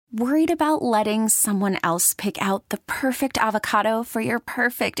Worried about letting someone else pick out the perfect avocado for your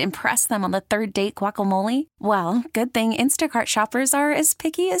perfect impress them on the third date guacamole? Well, good thing Instacart shoppers are as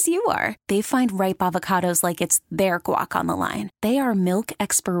picky as you are. They find ripe avocados like it's their guac on the line. They are milk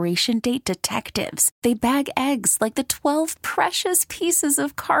expiration date detectives. They bag eggs like the 12 precious pieces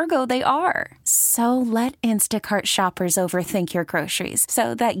of cargo they are. So let Instacart shoppers overthink your groceries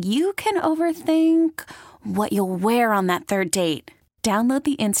so that you can overthink what you'll wear on that third date. Download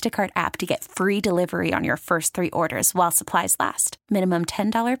the Instacart app to get free delivery on your first 3 orders while supplies last. Minimum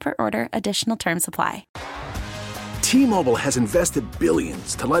 $10 per order. Additional terms apply. T-Mobile has invested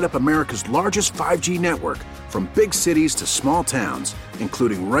billions to light up America's largest 5G network, from big cities to small towns,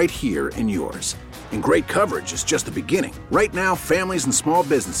 including right here in yours. And great coverage is just the beginning. Right now, families and small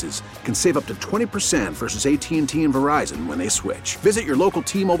businesses can save up to 20% versus AT&T and Verizon when they switch. Visit your local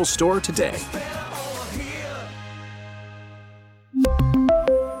T-Mobile store today.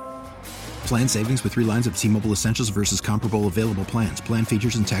 Plan savings with 3 lines of T-Mobile Essentials versus comparable available plans. Plan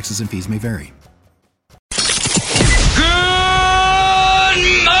features and taxes and fees may vary. Good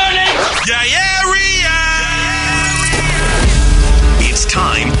morning! It's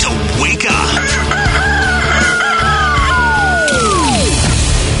time to wake up.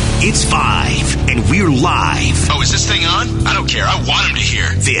 It's 5, and we're live. Oh, is this thing on? I don't care. I want him to hear.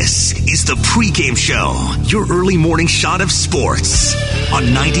 This is the pregame show, your early morning shot of sports on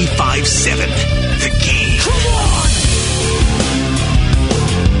 95.7 The Game. Come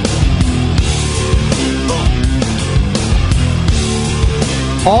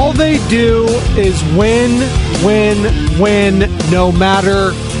on! All they do is win, win, win, no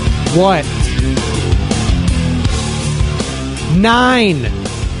matter what. 9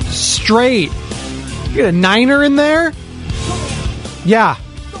 straight. You get a 9er in there? Yeah.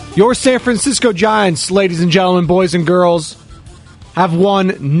 Your San Francisco Giants, ladies and gentlemen, boys and girls, have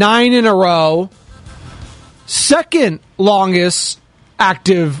won 9 in a row. Second longest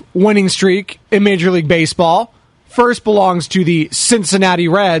active winning streak in Major League Baseball. First belongs to the Cincinnati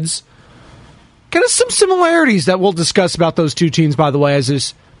Reds. Kind of some similarities that we'll discuss about those two teams, by the way, as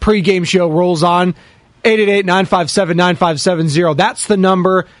this pregame show rolls on. 888-957-9570. That's the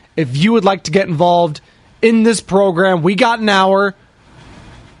number. If you would like to get involved in this program, we got an hour.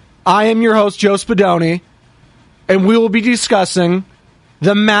 I am your host, Joe Spadoni, and we will be discussing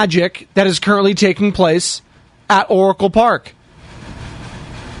the magic that is currently taking place at Oracle Park.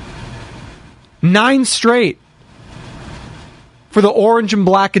 9 straight for the orange and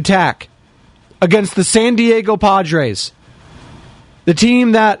black attack against the San Diego Padres. The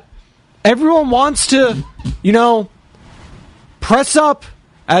team that everyone wants to, press up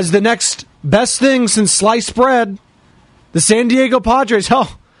as the next best thing since sliced bread. The San Diego Padres.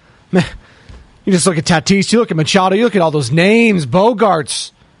 Oh, man. You just look at Tatis, you look at Machado, you look at all those names,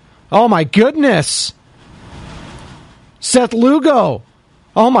 Bogarts. Oh, my goodness. Seth Lugo.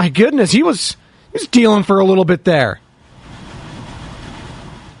 Oh, my goodness. He was dealing for a little bit there.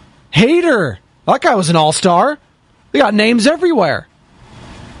 Hader. That guy was an all-star. They got names everywhere.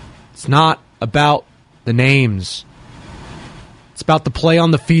 It's not about the names. It's about the play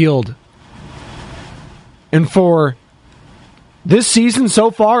on the field. And for this season so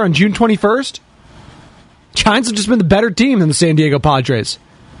far on June 21st, Giants have just been the better team than the San Diego Padres.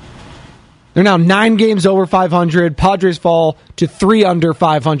 They're now 9 games over 500. Padres fall to 3 under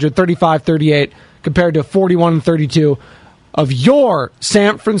 500, 35-38, compared to 41-32 of your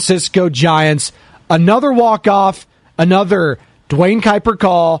San Francisco Giants. Another walk-off, another Dwayne Kuiper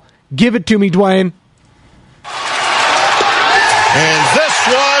call. Give it to me, Dwayne. And this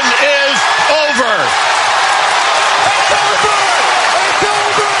one is over. It's over! It's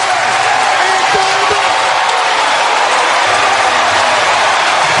over! It's over!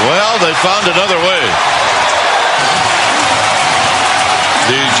 Well, they found another way.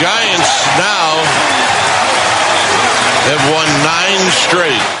 The Giants now have won 9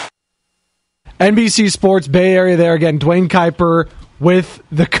 straight. NBC Sports Bay Area there again. Dwayne Kuiper with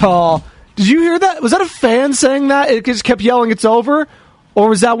the call. Did you hear that? Was that a fan saying that? It just kept yelling, it's over? Or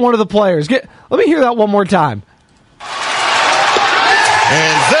was that one of the players? Let me hear that one more time.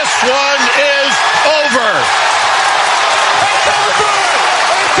 And this one is over. It's over!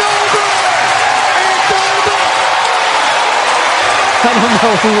 It's over! It's over! I don't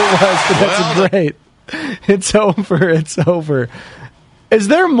know who it was, but that's great. It's over. It's over. Is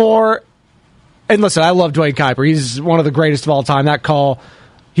there more? And listen, I love Dwayne Kuiper. He's one of the greatest of all time. That call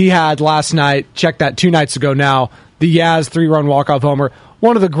he had last night, check that 2 nights ago now, the Yaz 3-run walk-off homer,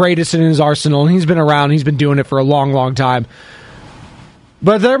 one of the greatest in his arsenal, and he's been around, he's been doing it for a long, long time.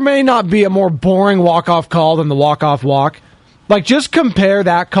 But there may not be a more boring walk-off call than the walk-off walk. Like, just compare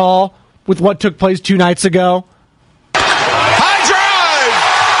that call with what took place 2 nights ago. High drive!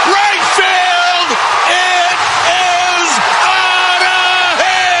 Right field! It is out of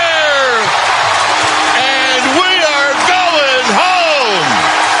here! And we are going home!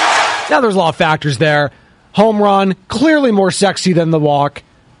 Now, there's a lot of factors there. Home run, clearly more sexy than the walk.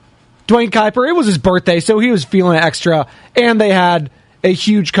 Dwayne Kuiper, it was his birthday, so he was feeling it extra. And they had a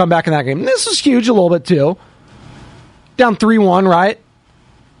huge comeback in that game. This was huge a little bit, too. Down 3-1, right?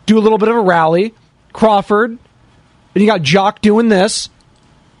 Do a little bit of a rally. Crawford. And you got Jock doing this.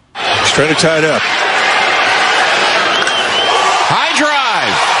 He's trying to tie it up. High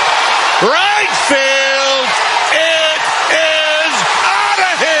drive. Right field. It is out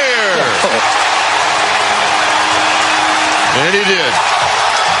of here. And he did.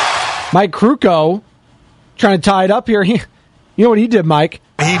 Mike Krukow trying to tie it up here. You know what he did, Mike?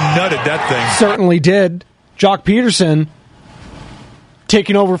 He nutted that thing. Certainly did. Jock Peterson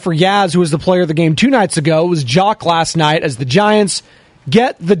taking over for Yaz, who was the player of the game 2 nights ago. It was Jock last night as the Giants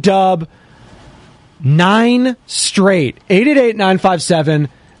get the dub. 9 straight.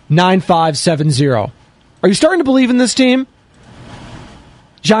 888-957-9570. Are you starting to believe in this team?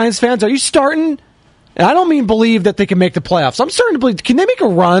 Giants fans, are you starting? And I don't mean believe that they can make the playoffs. I'm starting to believe, can they make a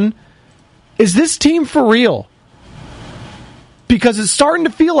run? Is this team for real? Because it's starting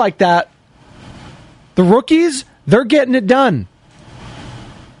to feel like that. The rookies, they're getting it done.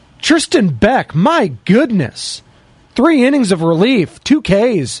 Tristan Beck, my goodness. 3 innings of relief, 2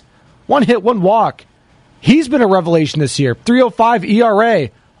 Ks, 1 hit, 1 walk. He's been a revelation this year. 3.05 ERA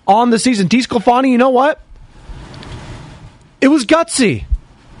on the season. T. Sclafani, you know what? It was gutsy.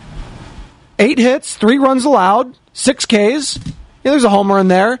 8 hits, 3 runs allowed, 6 Ks. Yeah, there's a homer in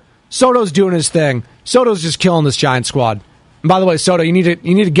there. Soto's doing his thing. Soto's just killing this Giant squad. And by the way, Soto, you need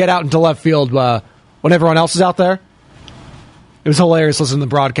to get out into left field when everyone else is out there. It was hilarious listening to the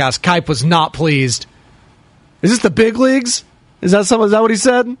broadcast. Kipe was not pleased. Is this the big leagues? Is that what he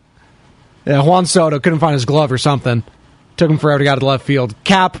said? Yeah, Juan Soto couldn't find his glove or something. Took him forever to get out of the left field.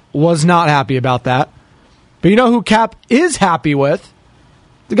 Cap was not happy about that. But you know who Cap is happy with?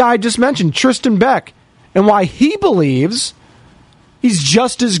 The guy I just mentioned, Tristan Beck. And why he believes he's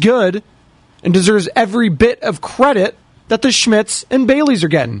just as good and deserves every bit of credit that the Schmitz and Baileys are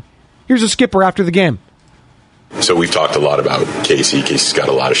getting. Here's a skipper after the game. So we've talked a lot about Casey. Casey's got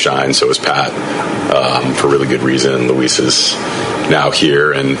a lot of shine, so has Pat, for really good reason. Luis is now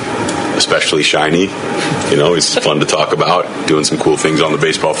here and especially shiny. You know, he's fun to talk about, doing some cool things on the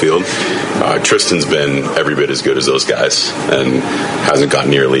baseball field. Tristan's been every bit as good as those guys and hasn't got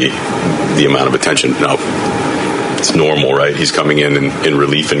nearly the amount of attention. No, it's normal, right? He's coming in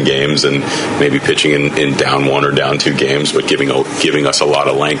relief in games and maybe pitching in down 1 or down 2 games, but giving us a lot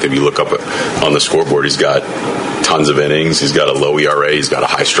of length. If you look up on the scoreboard, he's got tons of innings. He's got a low ERA. He's got a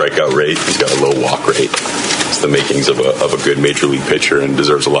high strikeout rate. He's got a low walk rate. It's the makings of a good major league pitcher and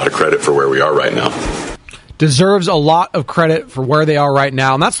deserves a lot of credit for where we are right now. Deserves a lot of credit for where they are right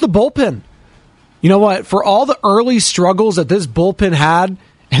now, and that's the bullpen. You know what? For all the early struggles that this bullpen had,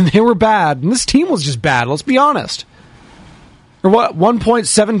 and they were bad, and this team was just bad, let's be honest. Or what,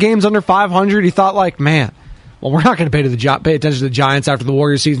 1.7 games under 500, he thought like, man, well, we're not going to pay attention to the Giants after the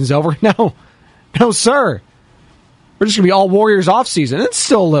Warriors season's over. No, sir. We're just going to be all Warriors offseason. It's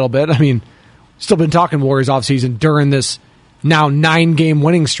still a little bit. I mean, still been talking Warriors offseason during this now 9-game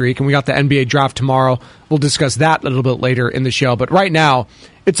winning streak, and we got the NBA draft tomorrow. We'll discuss that a little bit later in the show. But right now,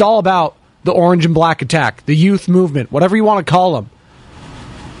 it's all about the orange and black attack, the youth movement, whatever you want to call them.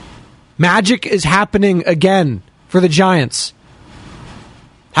 Magic is happening again for the Giants.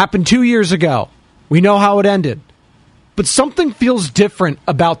 Happened 2 years ago. We know how it ended. But something feels different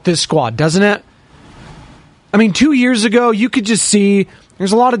about this squad, doesn't it? I mean, 2 years ago, you could just see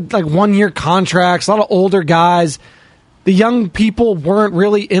there's a lot of like 1-year contracts, a lot of older guys. The young people weren't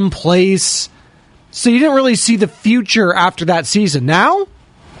really in place. So you didn't really see the future after that season. Now,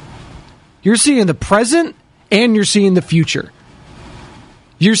 you're seeing the present and you're seeing the future.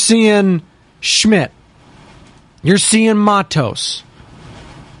 You're seeing Schmidt. You're seeing Matos.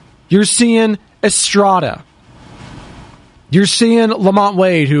 You're seeing Estrada. You're seeing Lamont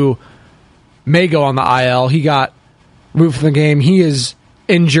Wade, who may go on the IL. He got removed from the game. He is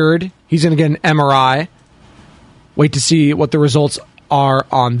injured. He's going to get an MRI. Wait to see what the results are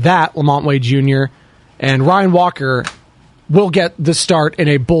on that. Lamont Wade Jr. and Ryan Walker will get the start in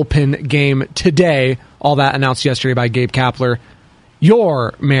a bullpen game today. All that announced yesterday by Gabe Kapler,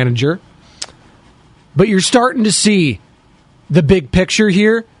 your manager. But you're starting to see the big picture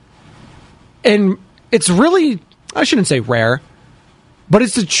here. And it's really, I shouldn't say rare, but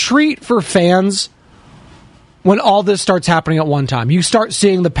it's a treat for fans when all this starts happening at one time. You start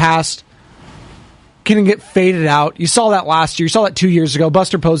seeing the past can get faded out. You saw that last year. You saw that 2 years ago.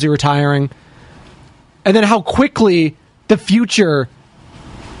 Buster Posey retiring. And then how quickly the future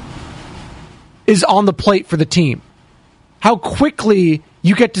is on the plate for the team. How quickly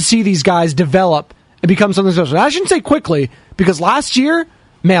you get to see these guys develop and become something special. I shouldn't say quickly, because last year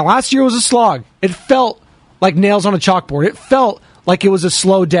was a slog. It felt like nails on a chalkboard. It felt like it was a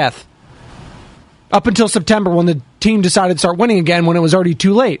slow death. Up until September, when the team decided to start winning again, when it was already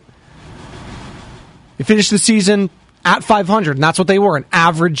too late. They finished the season at 500, and that's what they were, an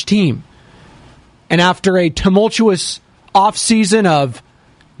average team. And after a tumultuous offseason of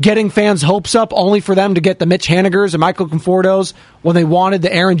getting fans' hopes up, only for them to get the Mitch Hanigers and Michael Confortos when they wanted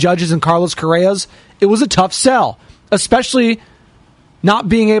the Aaron Judges and Carlos Correas, it was a tough sell, especially not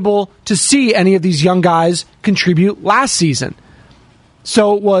being able to see any of these young guys contribute last season.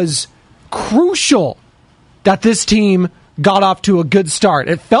 So it was crucial that this team got off to a good start.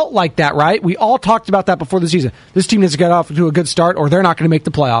 It felt like that, right? We all talked about that before the season. This team needs to get off to a good start or they're not going to make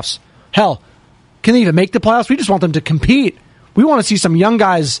the playoffs. Hell, can they even make the playoffs? We just want them to compete. We want to see some young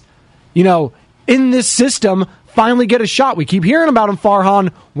guys, in this system finally get a shot. We keep hearing about them,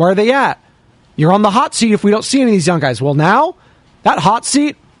 Farhan. Where are they at? You're on the hot seat if we don't see any of these young guys. Well, now, that hot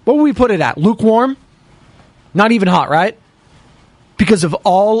seat, what would we put it at? Lukewarm? Not even hot, right? Because of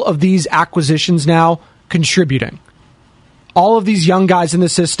all of these acquisitions now contributing. All of these young guys in the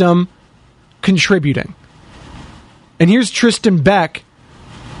system contributing. And here's Tristan Beck.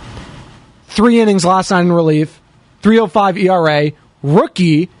 3 innings last night in relief. 3.05 ERA.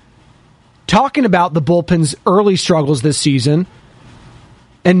 Rookie. Talking about the bullpen's early struggles this season.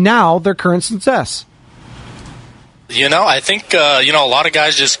 And now their current success. I think, a lot of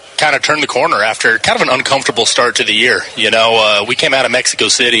guys just kind of turned the corner after kind of an uncomfortable start to the year. We came out of Mexico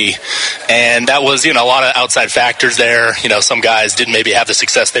City, and that was, a lot of outside factors there. Some guys didn't maybe have the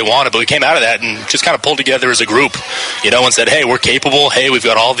success they wanted, but we came out of that and just kind of pulled together as a group, and said, hey, we're capable. Hey, we've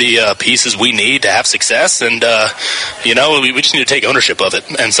got all the pieces we need to have success, and, we just need to take ownership of it.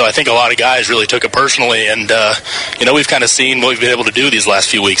 And so I think a lot of guys really took it personally, and, we've kind of seen what we've been able to do these last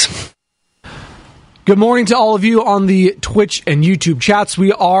few weeks. Good morning to all of you on the Twitch and YouTube chats.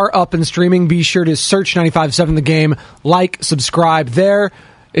 We are up and streaming. Be sure to search 95.7 The Game, like, subscribe there.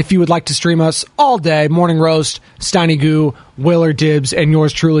 If you would like to stream us all day, Morning Roast, Steiny Goo, Willer Dibbs, and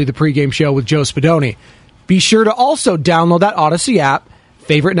yours truly, the pregame show with Joe Spadoni. Be sure to also download that Odyssey app,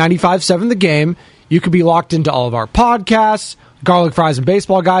 favorite 95.7 The Game. You could be locked into all of our podcasts. Garlic Fries and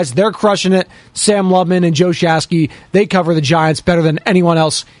Baseball Guys, they're crushing it. Sam Lubman and Joe Shasky, they cover the Giants better than anyone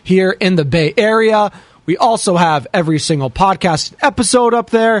else here in the Bay Area. We also have every single podcast episode up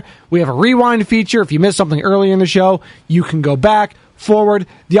there. We have a rewind feature. If you missed something earlier in the show, you can go back, forward.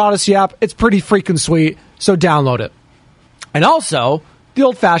 The Odyssey app, it's pretty freaking sweet, so download it. And also, the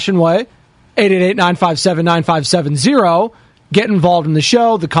old-fashioned way, 888-957-9570. Get involved in the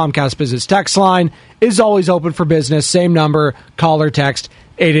show. The Comcast Business text line is always open for business. Same number. Call or text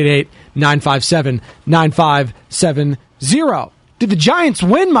 888-957-9570. Did the Giants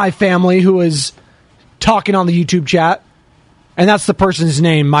win, my family, who is talking on the YouTube chat? And that's the person's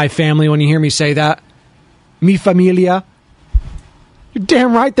name, my family, when you hear me say that. Mi familia. You're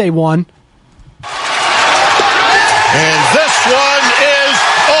damn right they won. And this one is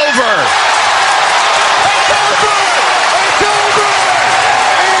over.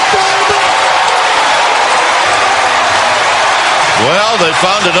 Well, they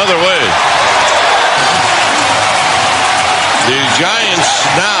found another way. The Giants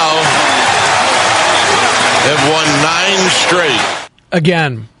now have won 9 straight.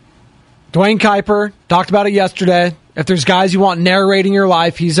 Again, Dwayne Kuiper talked about it yesterday. If there's guys you want narrating your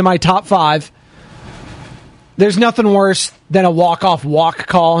life, he's in my top 5. There's nothing worse than a walk-off walk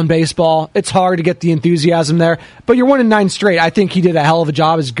call in baseball. It's hard to get the enthusiasm there, but you're winning 9 straight. I think he did a hell of a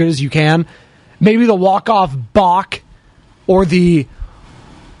job, as good as you can. Maybe the walk-off balk or the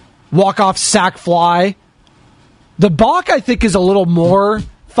walk-off sack fly. The balk, I think, is a little more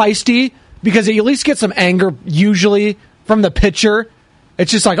feisty because you at least get some anger, usually, from the pitcher.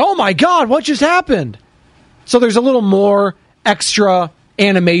 It's just like, oh my God, what just happened? So there's a little more extra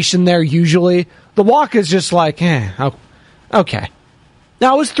animation there, usually. The walk is just like, okay.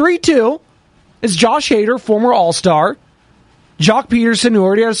 Now, it was 3-2. It's Josh Hader, former All-Star. Jock Peterson, who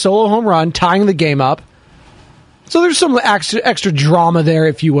already had a solo home run, tying the game up. So there's some extra drama there,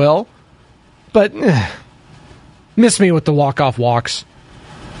 if you will. But miss me with the walk-off walks.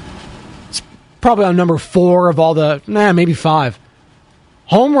 It's probably on number 4 of all the, maybe 5.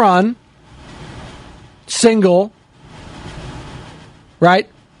 Home run, single, right?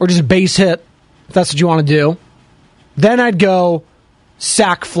 Or just a base hit, if that's what you want to do. Then I'd go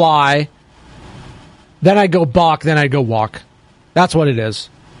sack fly. Then I'd go balk. Then I'd go walk. That's what it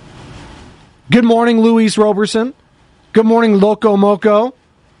is. Good morning, Luis Roberson. Good morning, Loco Moco.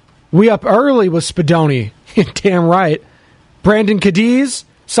 We up early with Spadoni. Damn right. Brandon Cadiz,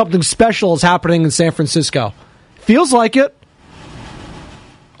 something special is happening in San Francisco. Feels like it.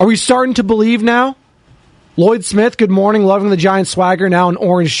 Are we starting to believe now? Lloyd Smith, good morning. Loving the Giant swagger, now in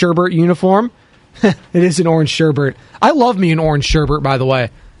orange sherbet uniform. It is an orange sherbet. I love me an orange sherbet, by the way.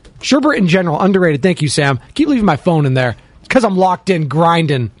 Sherbet in general, underrated. Thank you, Sam. Keep leaving my phone in there. It's because I'm locked in,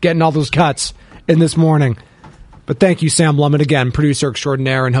 grinding, getting all those cuts in this morning. But thank you, Sam Lumen, again, producer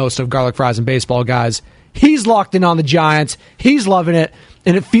extraordinaire and host of Garlic Fries and Baseball Guys. He's locked in on the Giants. He's loving it.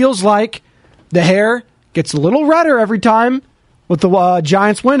 And it feels like the hair gets a little redder every time with the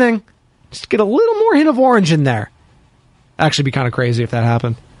Giants winning. Just get a little more hint of orange in there. Actually be kind of crazy if that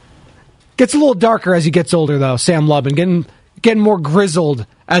happened. Gets a little darker as he gets older, though, Sam Lubbin. Getting more grizzled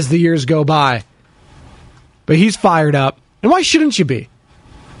as the years go by. But he's fired up. And why shouldn't you be?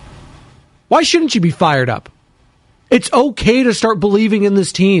 Why shouldn't you be fired up? It's okay to start believing in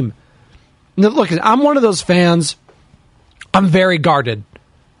this team. Now, look, I'm one of those fans. I'm very guarded.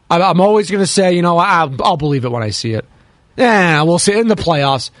 I'm always going to say, I'll believe it when I see it. We'll see it in the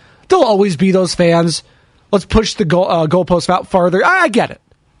playoffs. There'll always be those fans. Let's push the goalpost out farther. I get it.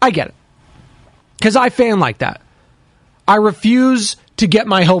 Because I fan like that. I refuse to get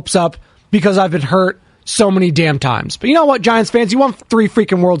my hopes up because I've been hurt so many damn times. But you know what, Giants fans? You won 3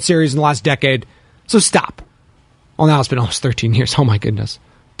 freaking World Series in the last decade. So stop. Well, now it's been almost 13 years. Oh, my goodness.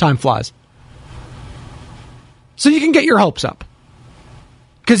 Time flies. So you can get your hopes up.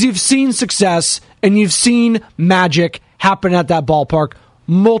 Because you've seen success and you've seen magic happen at that ballpark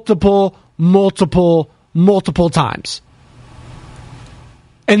multiple times.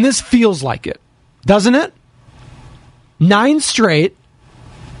 And this feels like it, doesn't it? 9 straight.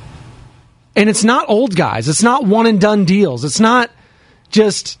 And it's not old guys. It's not one-and-done deals. It's not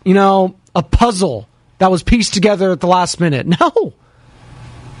just, a puzzle that was pieced together at the last minute. No.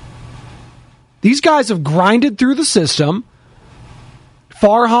 These guys have grinded through the system.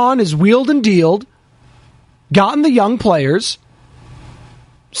 Farhan has wheeled and dealed, gotten the young players,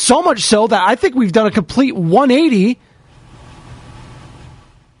 so much so that I think we've done a complete 180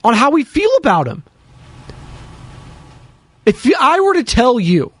 on how we feel about him. If I were to tell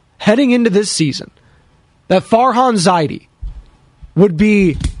you, heading into this season, that Farhan Zaidi would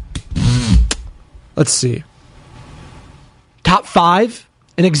be, let's see, top 5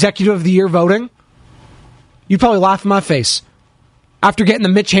 in Executive of the Year voting, you'd probably laugh in my face. After getting the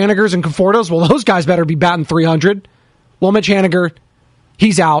Mitch Hanigers and Confortos, well, those guys better be batting 300. Well, Mitch Haniger,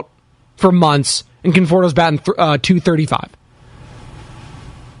 he's out for months, and Conforto's batting 235.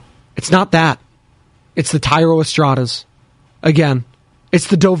 It's not that. It's the Tyro Estradas. Again, it's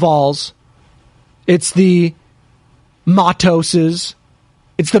the Dovals. It's the Matoses.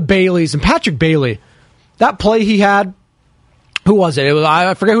 It's the Baileys. And Patrick Bailey, that play he had, who was it?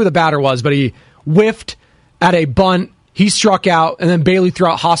 I forget who the batter was, but he whiffed at a bunt. He struck out, and then Bailey threw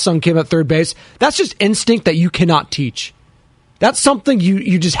out. Ha-Sung came at third base. That's just instinct that you cannot teach. That's something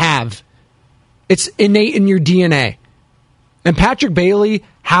you just have. It's innate in your DNA. And Patrick Bailey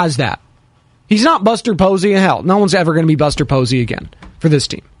has that. He's not Buster Posey, and hell, no one's ever going to be Buster Posey again for this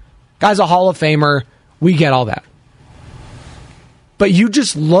team. Guy's a Hall of Famer. We get all that. But you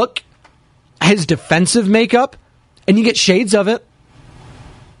just look at his defensive makeup, and you get shades of it.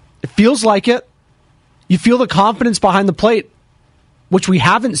 It feels like it. You feel the confidence behind the plate, which we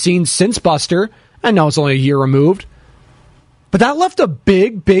haven't seen since Buster. I know it's only a year removed. But that left a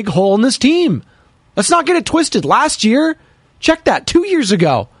big hole in this team. Let's not get it twisted. Last year, check that, 2 years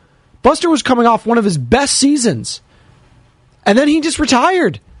ago, Buster was coming off one of his best seasons. And then he just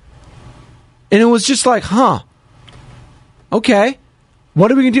retired. And it was just like, okay,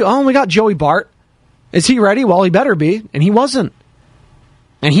 what are we going to do? Oh, we got Joey Bart. Is he ready? Well, he better be. And he wasn't.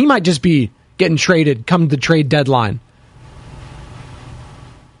 And he might just be getting traded come the trade deadline.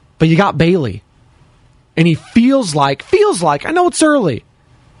 But you got Bailey. And he feels like, I know it's early.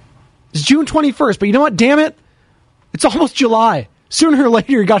 It's June 21st, but you know what? Damn it. It's almost July. Sooner or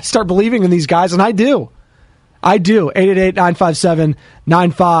later, you got to start believing in these guys, and I do.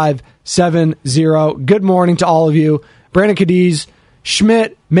 888-957-9570. Good morning to all of you. Brandon Cadiz,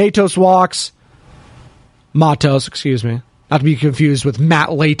 Schmidt, Matos, excuse me. Not to be confused with Matt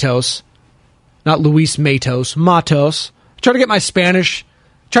Latos. Not Luis Matos. Matos. Try to get my Spanish.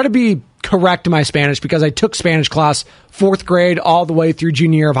 Try to be correct in my Spanish because I took Spanish class 4th grade all the way through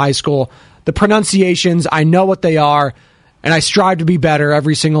junior year of high school. The pronunciations, I know what they are, and I strive to be better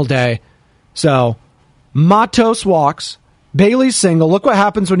every single day. So, Matos walks, Bailey's single. Look what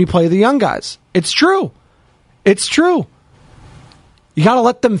happens when you play the young guys. It's true. It's true. You got to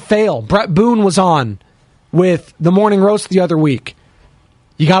let them fail. Brett Boone was on with the Morning Roast the other week.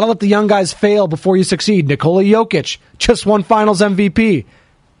 You got to let the young guys fail before you succeed. Nikola Jokic just won Finals MVP.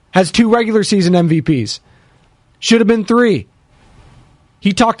 Has 2 regular season MVPs. Should have been 3.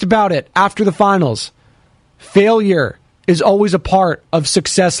 He talked about it after the finals. Failure is always a part of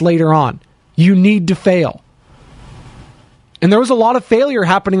success later on. You need to fail. And there was a lot of failure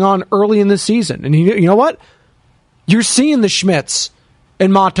happening on early in the season. And you know what? You're seeing the Schmitz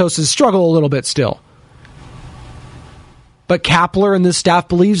and Matos' struggle a little bit still. But Kapler and this staff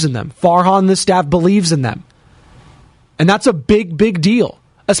believes in them. Farhan and this staff believes in them. And that's a big, big deal.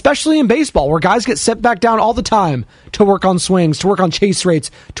 Especially in baseball, where guys get set back down all the time to work on swings, to work on chase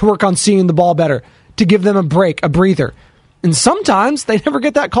rates, to work on seeing the ball better, to give them a break, a breather. And sometimes they never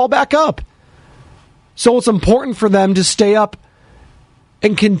get that call back up. So it's important for them to stay up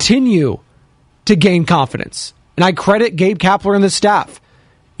and continue to gain confidence. And I credit Gabe Kapler and the staff.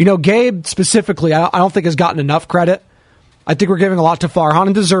 You know, Gabe specifically, I don't think has gotten enough credit. I think we're giving a lot to Farhan,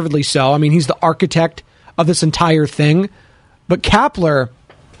 and deservedly so. I mean, he's the architect of this entire thing. But Kapler,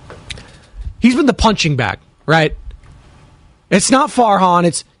 he's been the punching bag, right? It's not Farhan.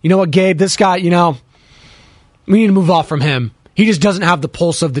 It's, you know what, Gabe, this guy, we need to move off from him. He just doesn't have the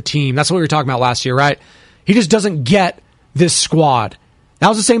pulse of the team. That's what we were talking about last year, right? He just doesn't get this squad. That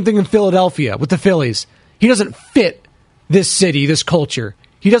was the same thing in Philadelphia with the Phillies. He doesn't fit this city, this culture.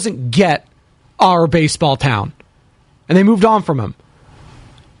 He doesn't get our baseball town. And they moved on from him.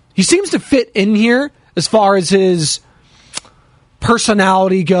 He seems to fit in here as far as his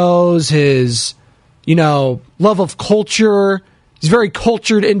personality goes, his, love of culture. He's a very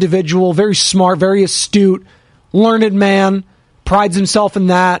cultured individual, very smart, very astute, learned man, prides himself in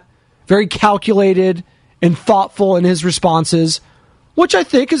that, very calculated and thoughtful in his responses, which I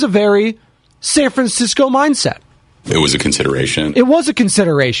think is a very San Francisco mindset. It was a consideration. It was a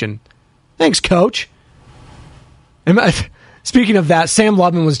consideration. Thanks, Coach. And speaking of that, Sam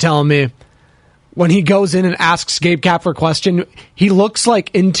Lubman was telling me when he goes in and asks Gabe Kapler a question, he looks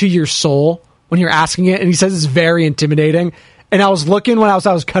like into your soul when you're asking it, and he says it's very intimidating. And I was looking when I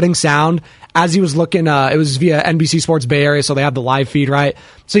was cutting sound as he was looking. It was via NBC Sports Bay Area, so they have the live feed, right?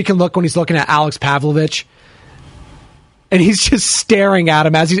 So you can look when he's looking at Alex Pavlovich, and he's just staring at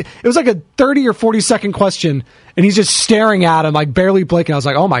him it was like a 30 or 40 second question, and he's just staring at him, like barely blinking. I was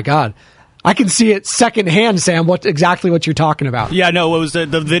like, oh my God. I can see it secondhand, Sam, exactly what you're talking about. Yeah, no, it was the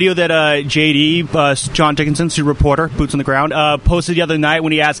video that JD, John Dickinson, student reporter, boots on the ground, posted the other night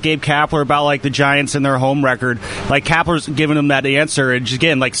when he asked Gabe Kapler about, the Giants and their home record. Kapler's giving him that answer and just,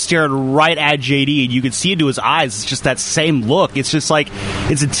 again, stared right at JD, and you could see into his eyes. It's just that same look. It's just,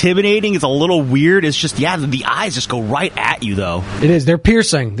 it's intimidating. It's a little weird. It's just, the eyes just go right at you, though. It is. They're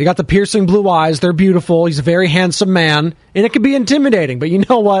piercing. They got the piercing blue eyes. They're beautiful. He's a very handsome man, and it can be intimidating. But you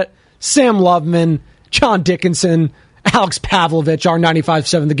know what? Sam Loveman, John Dickinson, Alex Pavlovich, our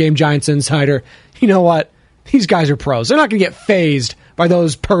 95.7 The Game Giants insider. You know what? These guys are pros. They're not going to get fazed by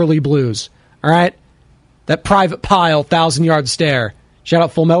those pearly blues. All right? That private pile, 1,000-yard stare. Shout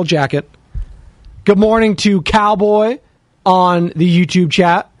out Full Metal Jacket. Good morning to Cowboy on the YouTube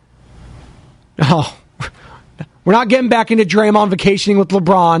chat. Oh, we're not getting back into Draymond vacationing with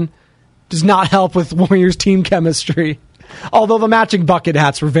LeBron. Does not help with Warriors team chemistry. Although the matching bucket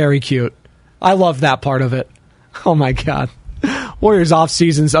hats were very cute. I love that part of it. Oh my God. Warriors off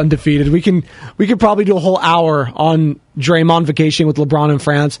season's undefeated. We could probably do a whole hour on Draymond vacationing with LeBron in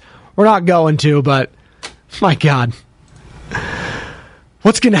France. We're not going to, but my God.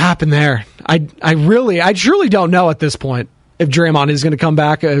 What's going to happen there? I truly don't know at this point if Draymond is going to come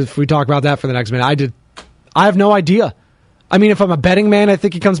back, if we talk about that for the next minute. I have no idea. I mean, if I'm a betting man, I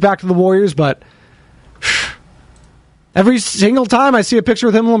think he comes back to the Warriors, but every single time I see a picture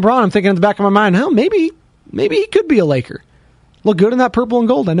with him and LeBron, I'm thinking in the back of my mind, maybe he could be a Laker. Look good in that purple and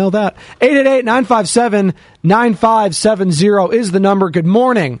gold, I know that. 888-957-9570 is the number. Good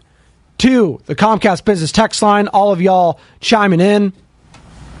morning to the Comcast Business Text line. All of y'all chiming in.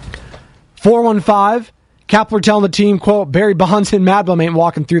 415, Kapler telling the team, quote, Barry Bonds and Mad Bum ain't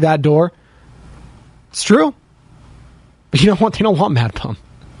walking through that door. It's true. But you know what? They don't want Mad Bum.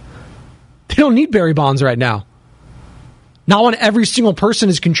 They don't need Barry Bonds right now. Not when every single person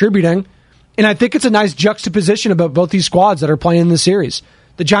is contributing. And I think it's a nice juxtaposition about both these squads that are playing in the series.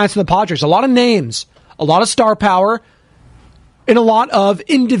 The Giants and the Padres. A lot of names, a lot of star power, and a lot of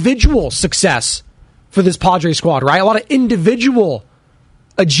individual success for this Padres squad, right? A lot of individual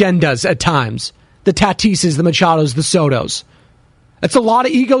agendas at times. The Tatises, the Machados, the Sotos. That's a lot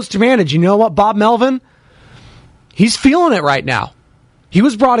of egos to manage. You know what, Bob Melvin? He's feeling it right now. He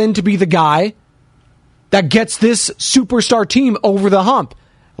was brought in to be the guy that gets this superstar team over the hump.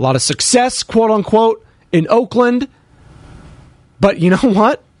 A lot of success, quote unquote, in Oakland. But you know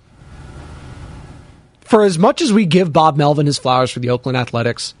what? For as much as we give Bob Melvin his flowers for the Oakland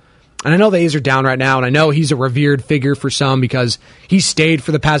Athletics, and I know the A's are down right now, and I know he's a revered figure for some because he stayed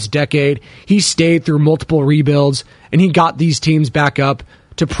for the past decade. He stayed through multiple rebuilds, and he got these teams back up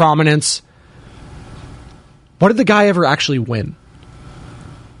to prominence. What did the guy ever actually win?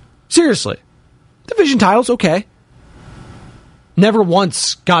 Seriously. Division titles, okay. Never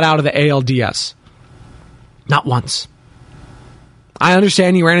once got out of the ALDS. Not once. I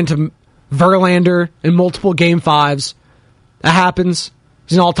understand he ran into Verlander in multiple Game 5s. That happens.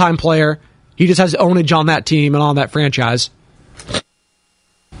 He's an all-time player. He just has ownage on that team and on that franchise.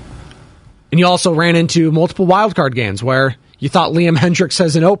 And you also ran into multiple wildcard games where you thought Liam Hendricks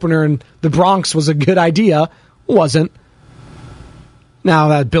as an opener and the Bronx was a good idea. Wasn't. Now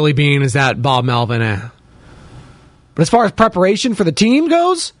that Billy Beane is that Bob Melvin. But as far as preparation for the team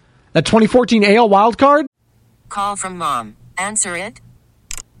goes, that 2014 AL wildcard. Call from mom. Answer it.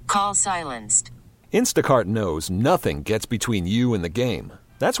 Call silenced. Instacart knows nothing gets between you and the game.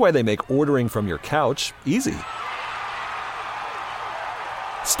 That's why they make ordering from your couch easy.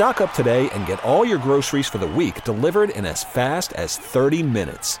 Stock up today and get all your groceries for the week delivered in as fast as 30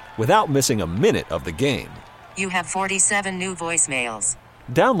 minutes without missing a minute of the game. You have 47 new voicemails.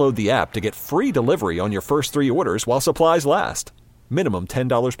 Download the app to get free delivery on your first 3 orders while supplies last. Minimum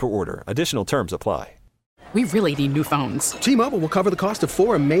 $10 per order. Additional terms apply. We really need new phones. T-Mobile will cover the cost of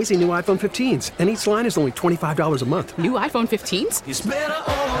 4 amazing new iPhone 15s, and each line is only $25 a month. New iPhone 15s? It's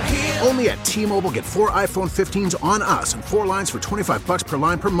better over here. Only at T-Mobile, get 4 iPhone 15s on us and 4 lines for $25 per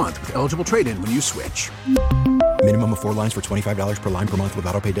line per month with eligible trade-in when you switch. Minimum of 4 lines for $25 per line per month with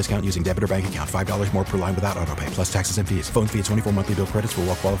autopay discount using debit or bank account. $5 more per line without autopay, plus taxes and fees. Phone fee at 24 monthly bill credits for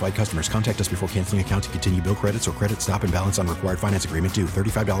well-qualified customers. Contact us before canceling account to continue bill credits or credit stop and balance on required finance agreement due.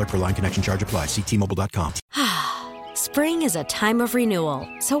 $35 per line connection charge applies. See T-Mobile.com. Spring is a time of renewal,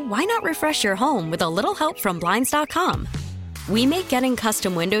 so why not refresh your home with a little help from Blinds.com? We make getting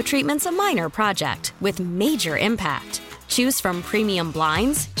custom window treatments a minor project with major impact. Choose from premium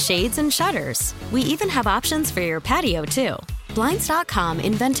blinds, shades, and shutters. We even have options for your patio, too. Blinds.com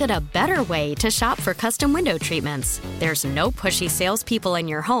invented a better way to shop for custom window treatments. There's no pushy salespeople in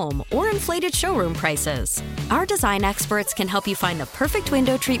your home or inflated showroom prices. Our design experts can help you find the perfect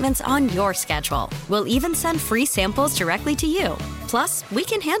window treatments on your schedule. We'll even send free samples directly to you. Plus, we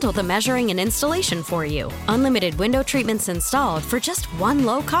can handle the measuring and installation for you. Unlimited window treatments installed for just one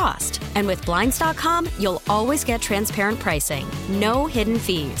low cost. And with Blinds.com, you'll always get transparent pricing. No hidden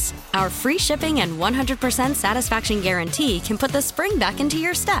fees. Our free shipping and 100% satisfaction guarantee can put the spring back into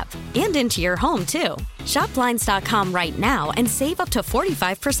your step and into your home, too. Shop Blinds.com right now and save up to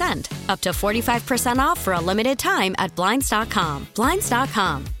 45%. Up to 45% off for a limited time at Blinds.com.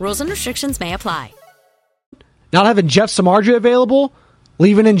 Blinds.com. Rules and restrictions may apply. Not having Jeff Samardzija available,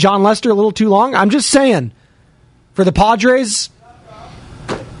 leaving in John Lester a little too long. I'm just saying, for the Padres,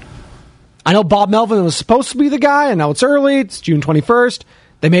 I know Bob Melvin was supposed to be the guy. I know it's early. It's June 21st.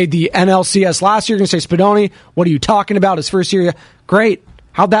 They made the NLCS last year. You're going to say, Spadoni, what are you talking about? His first year. Great.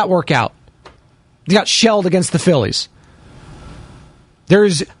 How'd that work out? They got shelled against the Phillies.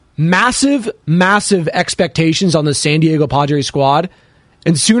 There's massive, massive expectations on the San Diego Padres squad.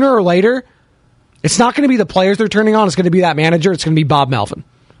 And sooner or later, it's not going to be the players they're turning on. It's going to be that manager. It's going to be Bob Melvin.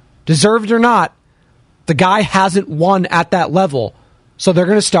 Deserved or not, the guy hasn't won at that level. So they're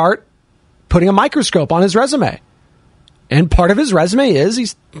going to start putting a microscope on his resume. And part of his resume is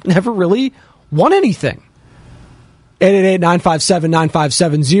he's never really won anything.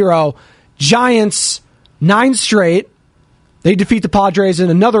 888-957-9570. Giants, 9 straight. They defeat the Padres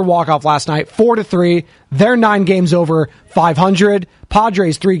in another walk-off last night, 4-3. They're 9 games over 500.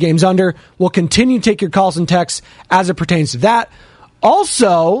 Padres 3 games under. We'll continue to take your calls and texts as it pertains to that.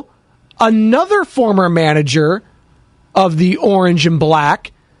 Also, another former manager of the Orange and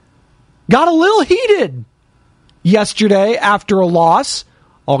Black got a little heated yesterday after a loss.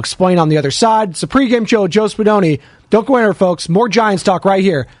 I'll explain on the other side. It's a pregame show with Joe Spadoni. Don't go anywhere, folks. More Giants talk right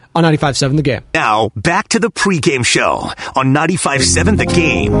here on 95.7 The Game. Now, back to the pregame show on 95.7 The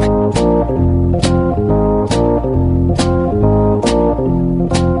Game.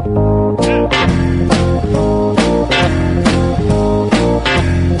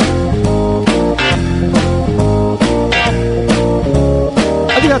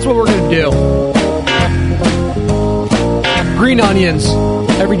 I think that's what we're going to do. Green onions.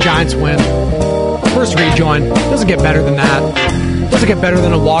 Every Giants win. First rejoin. Doesn't get better than that. Doesn't get better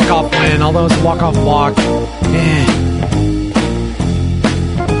than a walk-off win, although it's a walk-off walk.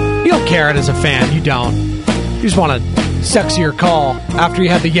 You don't care it as a fan. You don't. You just want a sexier call after you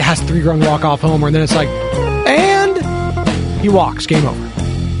had the Yaz 3-run walk-off homer, and then it's like, and he walks. Game over.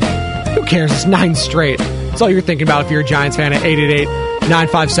 Who cares? It's 9 straight. That's all you're thinking about if you're a Giants fan at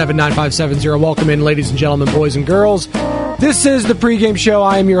 888-957-9570. Welcome in, ladies and gentlemen, boys and girls. This is the pregame show.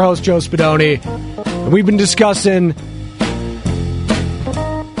 I am your host, Joe Spadoni. And we've been discussing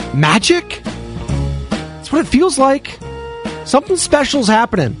magic? That's what it feels like. Something special's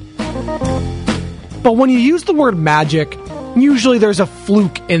happening. But when you use the word magic, usually there's a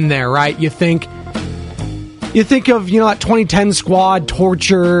fluke in there, right? You think of, that 2010 squad,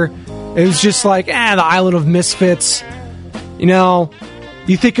 torture. It was just like, the island of misfits. You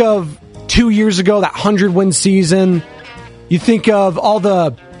think of 2 years ago, that 100-win season. You think of all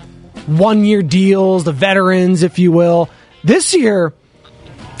the one-year deals, the veterans, if you will. This year,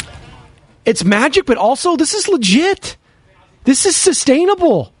 it's magic, but also this is legit. This is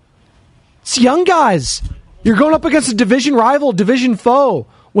sustainable. It's young guys. You're going up against a division rival, division foe,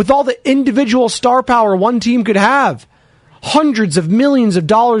 with all the individual star power one team could have. Hundreds of millions of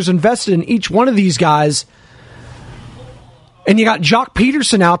dollars invested in each one of these guys. And you got Jock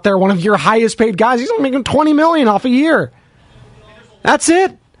Peterson out there, one of your highest paid guys. He's only making $20 million off a year. That's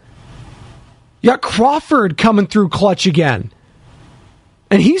it. You got Crawford coming through clutch again.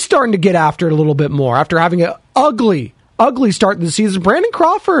 And he's starting to get after it a little bit more after having an ugly start to the season. Brandon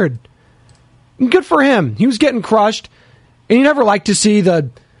Crawford. Good for him. He was getting crushed. And you never like to see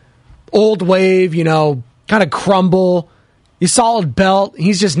the old wave, kind of crumble. You solid belt.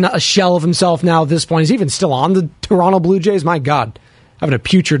 He's just not a shell of himself now at this point. He's even still on the Toronto Blue Jays. My God. Having a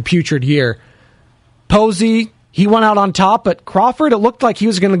putrid year. Posey, he went out on top. But Crawford, it looked like he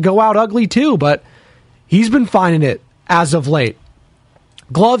was going to go out ugly too. But he's been finding it as of late.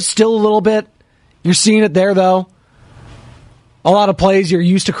 Gloves still a little bit. You're seeing it there, though. A lot of plays you're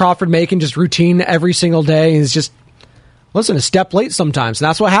used to Crawford making, just routine every single day. He's just, a step late sometimes. And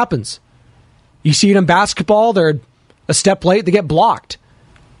that's what happens. You see it in basketball, they're a step late, they get blocked.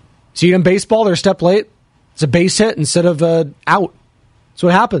 See it in baseball, they're a step late. It's a base hit instead of out. That's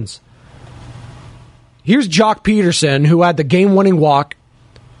what happens. Here's Jock Peterson, who had the game-winning walk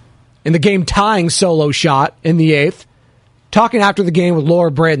and the game-tying solo shot in the 8th, talking after the game with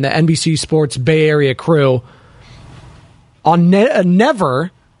Laura Britton, the NBC Sports Bay Area crew, on never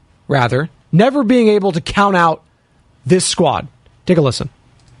being able to count out this squad. Take a listen.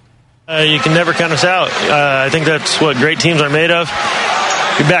 You can never count us out. I think that's what great teams are made of.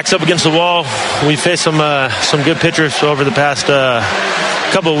 Your back's up against the wall. We faced some good pitchers over the past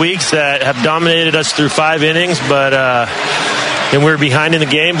couple of weeks that have dominated us through 5 innings, but and we're behind in the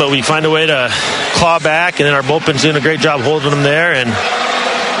game, but we find a way to claw back, and then our bullpen's doing a great job holding them there, and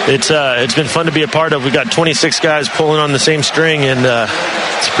it's been fun to be a part of. We got 26 guys pulling on the same string, and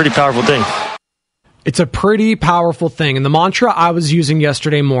it's a pretty powerful thing. It's a pretty powerful thing, and the mantra I was using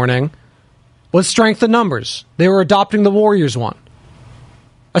yesterday morning was strength in numbers. They were adopting the Warriors one.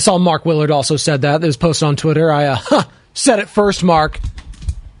 I saw Mark Willard also said that. It was posted on Twitter. I said it first, Mark,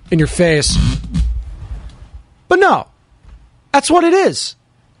 in your face. But no, that's what it is.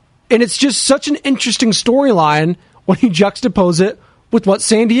 And it's just such an interesting storyline when you juxtapose it with what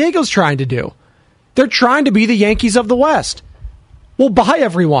San Diego's trying to do. They're trying to be the Yankees of the West. We'll buy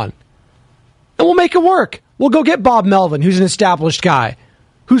everyone. And we'll make it work. We'll go get Bob Melvin, who's an established guy,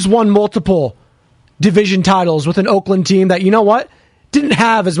 who's won multiple division titles with an Oakland team that, didn't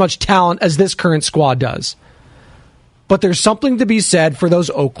have as much talent as this current squad does. But there's something to be said for those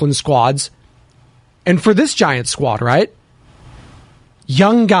Oakland squads and for this Giants squad, right?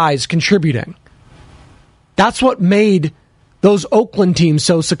 Young guys contributing. That's what made those Oakland teams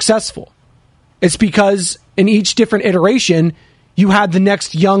so successful. It's because in each different iteration, you had the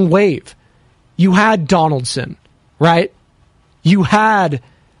next young wave. You had Donaldson, right? You had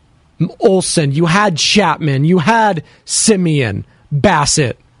Olsen. You had Chapman. You had Simeon,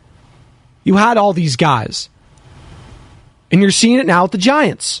 Bassett. You had all these guys. And you're seeing it now with the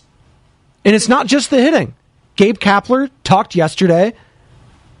Giants. And it's not just the hitting. Gabe Kapler talked yesterday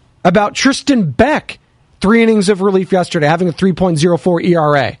about Tristan Beck, 3 innings of relief yesterday, having a 3.04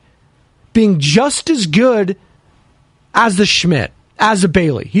 ERA, being just as good as the Schmidt, as a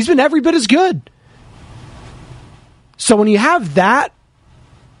Bailey. He's been every bit as good. So when you have that,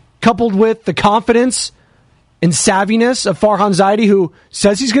 coupled with the confidence and savviness of Farhan Zaidi, who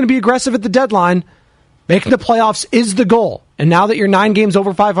says he's going to be aggressive at the deadline, making the playoffs is the goal. And now that you're 9 games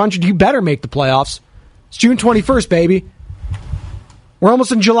over 500, you better make the playoffs. It's June 21st, baby. We're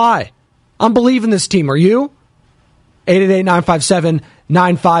almost in July. I'm believing this team. Are you?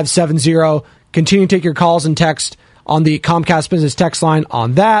 888-957-9570. Continue to take your calls and text on the Comcast Business text line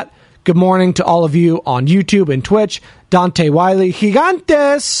on that. Good morning to all of you on YouTube and Twitch. Dante Wiley,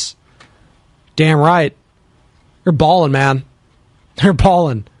 Gigantes. Damn right. You're balling, man. You're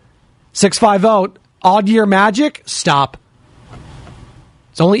balling. 650, odd year magic? Stop.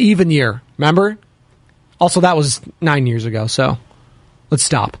 It's only even year, remember? Also, that was 9 years ago, so let's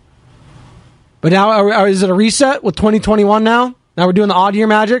stop. But now, is it a reset with 2021 now? Now we're doing the odd year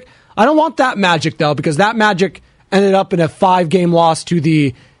magic? I don't want that magic, though, because that magic ended up in a 5-game loss to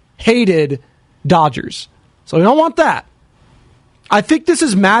the hated Dodgers. So we don't want that. I think this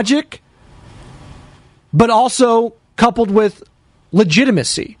is magic, but also coupled with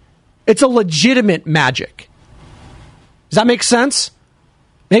legitimacy. It's a legitimate magic. Does that make sense?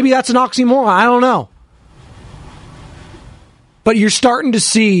 Maybe that's an oxymoron. I don't know. But you're starting to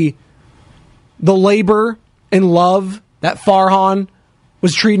see the labor and love that Farhan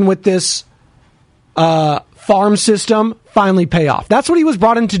was treating with this farm system finally pay off. That's what he was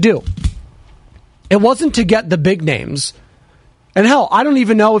brought in to do. It wasn't to get the big names. And hell, I don't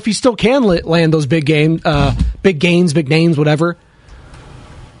even know if he still can land those big names, whatever.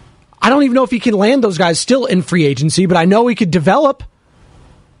 I don't even know if he can land those guys still in free agency, but I know he could develop.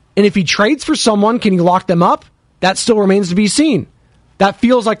 And if he trades for someone, can he lock them up? That still remains to be seen. That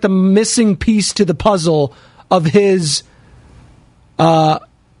feels like the missing piece to the puzzle of his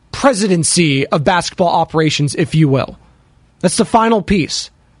presidency of basketball operations, if you will. That's the final piece.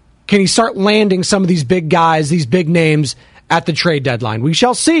 Can he start landing some of these big guys, these big names at the trade deadline? We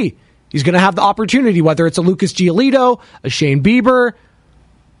shall see. He's going to have the opportunity, whether it's a Lucas Giolito, a Shane Bieber.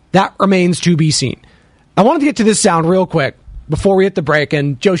 That remains to be seen. I wanted to get to this sound real quick before we hit the break,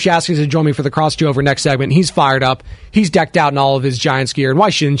 and Joe Shasky's going to join me for the Cross 2 Over next segment. He's fired up. He's decked out in all of his Giants gear, and why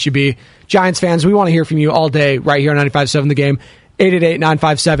shouldn't you be? Giants fans, we want to hear from you all day right here on 95.7 The Game,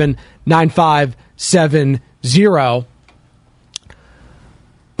 888-957-9570.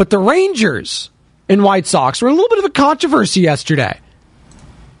 But the Rangers and White Sox were in a little bit of a controversy yesterday.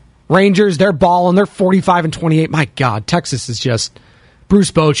 Rangers, they're balling. They're 45-28. My God, Texas is just...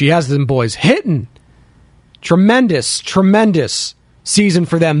 Bruce Bochy has them boys hitting. Tremendous season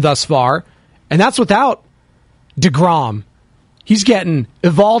for them thus far. And that's without DeGrom. He's getting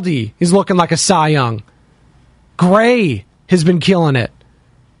Evaldi. He's looking like a Cy Young. Gray has been killing it.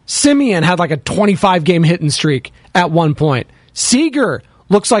 Simeon had like a 25-game hitting streak at one point. Seager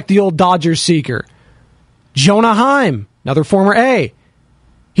looks like the old Dodgers Seager. Jonah Heim, another former A.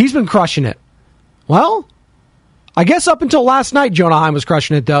 He's been crushing it. Well, I guess up until last night, Jonah Heim was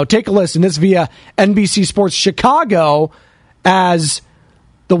crushing it, though. Take a listen. This via NBC Sports Chicago, as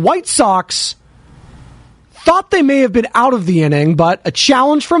the White Sox thought they may have been out of the inning, but a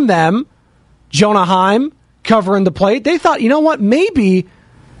challenge from them, Jonah Heim covering the plate. They thought, you know what, maybe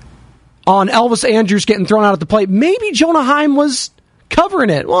on Elvis Andrus getting thrown out at the plate, maybe Jonah Heim was covering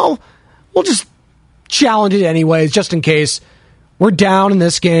it. Well, we'll just challenge it anyways, just in case. We're down in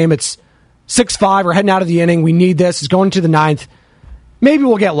this game. It's 6-5. We're heading out of the inning. We need this. It's going to the ninth. Maybe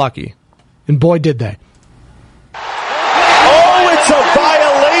we'll get lucky. And boy, did they. Oh, it's a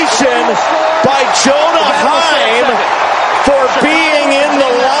violation by Jonah Heim for being in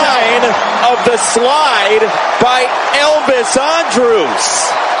the line of the slide by Elvis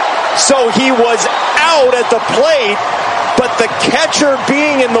Andrus. So he was out at the plate, but the catcher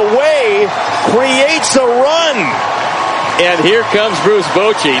being in the way creates a run. And here comes Bruce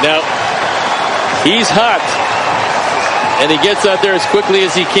Bochy. Now, he's hot, and he gets out there as quickly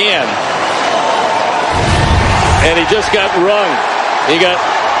as he can. And he just got rung. He got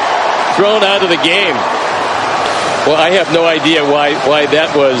thrown out of the game. Well, I have no idea why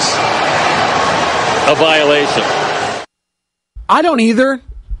that was a violation. I don't either,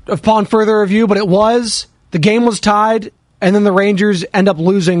 upon further review, but it was. The game was tied, and then the Rangers end up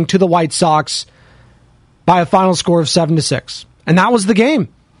losing to the White Sox by a final score of 7-6. And that was the game.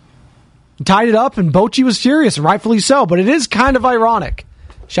 Tied it up, and Bochy was furious, and rightfully so. But it is kind of ironic,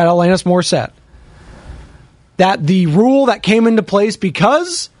 shout out Alanis Morissette, that the rule that came into place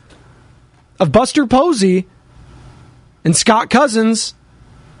because of Buster Posey and Scott Cousins,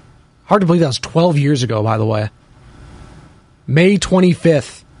 hard to believe that was 12 years ago, by the way, May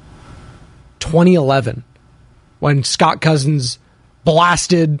 25th, 2011, when Scott Cousins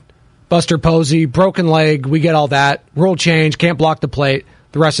blasted Buster Posey, broken leg, we get all that, rule change, can't block the plate,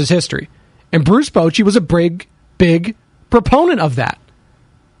 the rest is history. And Bruce Bochy was a big proponent of that.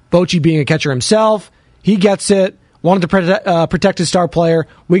 Bochy being a catcher himself, he gets it, wanted to protect his star player.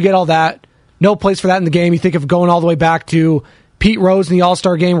 We get all that. No place for that in the game. You think of going all the way back to Pete Rose in the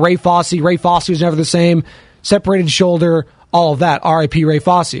All-Star game, Ray Fosse. Ray Fosse was never the same. separated shoulder, all of that. R.I.P. Ray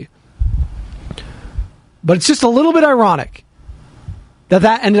Fosse. But it's just a little bit ironic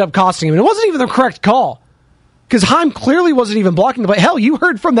that ended up costing him. And it wasn't even the correct call, because Heim clearly wasn't even blocking the play. Hell, you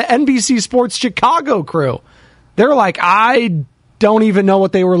heard from the NBC Sports Chicago crew. They're like, I don't even know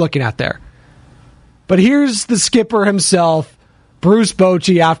what they were looking at there. But here's the skipper himself, Bruce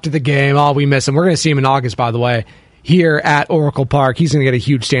Bochy, after the game. Oh, we miss him. We're going to see him in August, by the way, here at Oracle Park. He's going to get a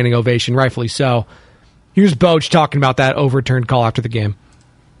huge standing ovation, rightfully so. Here's Boch talking about that overturned call after the game.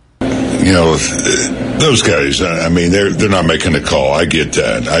 You know, those guys, I mean, they're not making the call. I get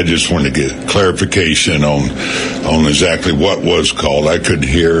that. I just wanted to get clarification on exactly what was called. I couldn't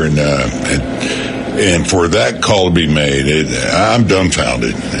hear, and for that call to be made, I'm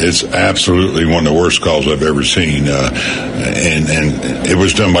dumbfounded. It's absolutely one of the worst calls I've ever seen, and it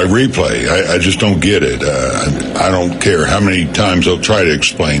was done by replay. I just don't get it. I don't care how many times they'll try to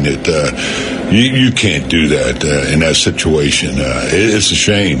explain it. You can't do that in that situation. It's a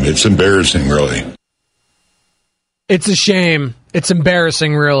shame. It's embarrassing, really. It's a shame. It's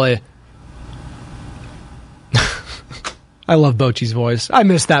embarrassing, really. I love Bochy's voice. I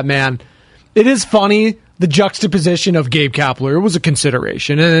miss that man. It is funny, the juxtaposition of Gabe Kapler. It was a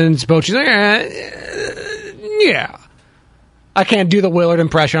consideration. And Bochy's like, yeah. I can't do the Willard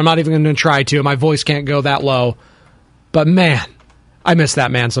impression. I'm not even going to try to. My voice can't go that low. But man, I miss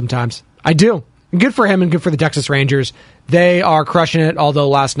that man sometimes. I do. And good for him and good for the Texas Rangers. They are crushing it, although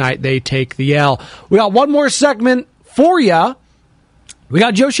last night they take the L. We got one more segment for you. We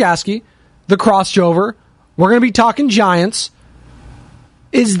got Joe Shasky, the crossover. We're going to be talking Giants.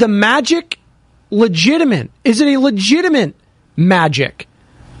 Is the Magic legitimate? Is it a legitimate Magic?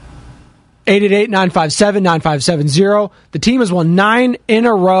 888-957-9570. The team has won 9 in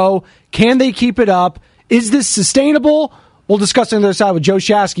a row. Can they keep it up? Is this sustainable? We'll discuss on the other side with Joe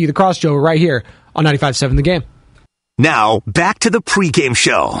Shasky, the crossover, right here on 95.7 The Game. Now, back to the pregame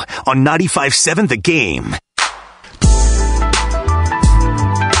show on 95.7 The Game.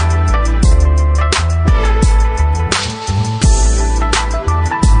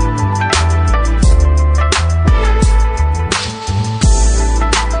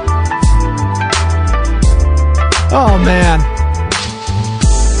 Oh, man.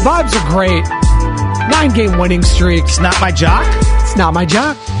 Vibes are great. 9-game winning streak. It's not my jock? It's not my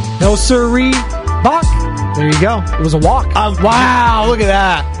jock. No siree. Buck. There you go. It was a walk. Wow, look at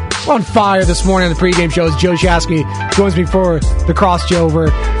that. We're on fire this morning on the pregame show as Joe Shasky joins me for the crossover.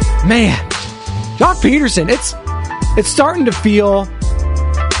 Man, Jock Peterson, it's starting to feel...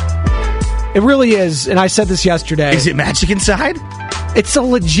 It really is, and I said this yesterday. Is it magic inside? It's a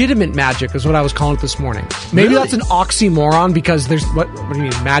legitimate magic, is what I was calling it this morning. Maybe Really? That's an oxymoron, because there's what do you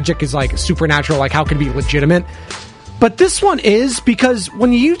mean? Magic is like supernatural. Like, how can it be legitimate? But this one is, because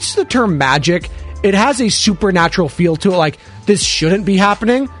when you use the term magic, it has a supernatural feel to it. Like, this shouldn't be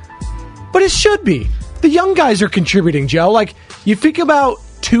happening, but it should be. The young guys are contributing, Joe. Like, you think about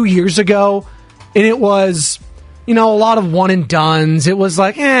 2 years ago, and it was, a lot of one and dones. It was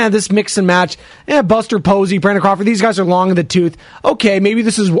like, this mix and match. Buster Posey, Brandon Crawford, these guys are long in the tooth. Okay, maybe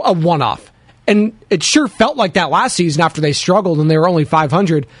this is a one-off. And it sure felt like that last season after they struggled and they were only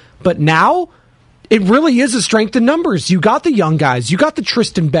 500. But now, it really is a strength in numbers. You got the young guys. You got the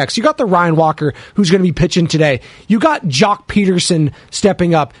Tristan Becks. You got the Ryan Walker, who's going to be pitching today. You got Jock Peterson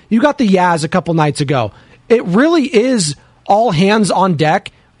stepping up. You got the Yaz a couple nights ago. It really is all hands on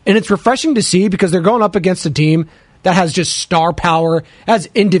deck. And it's refreshing to see, because they're going up against a team that has just star power, has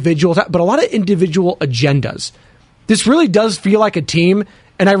individuals, but a lot of individual agendas. This really does feel like a team,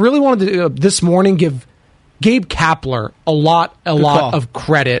 and I really wanted to, this morning, give Gabe Kapler a lot of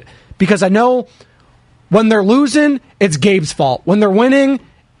credit, because I know when they're losing, it's Gabe's fault. When they're winning,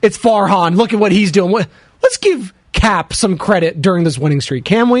 it's Farhan. Look at what he's doing. Let's give Cap some credit during this winning streak,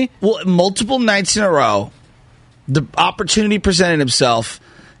 can we? Well, multiple nights in a row, the opportunity presented himself,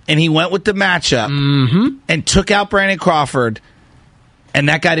 and he went with the matchup and took out Brandon Crawford, and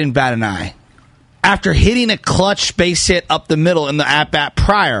that guy didn't bat an eye. After hitting a clutch base hit up the middle in the at-bat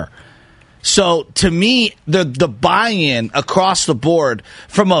prior. So, to me, the buy-in across the board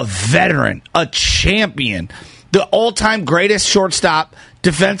from a veteran, a champion, the all-time greatest shortstop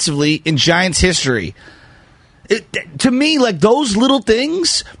defensively in Giants history. To me, like, those little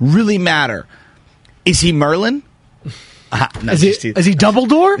things really matter. Is he Merlin? Is he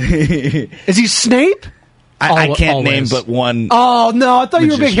Dumbledore? Is he Snape? I can't always name but one. Oh, no. I thought you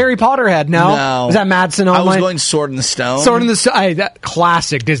were a big magician. Harry Potter head. No? No. Is that Madsen I was only? going Sword in the Stone. Sword in the Stone. That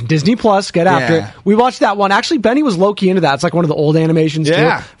classic. Disney Plus. Get after Yeah. it. We watched that one. Actually, Benny was low-key into that. It's like one of the old animations,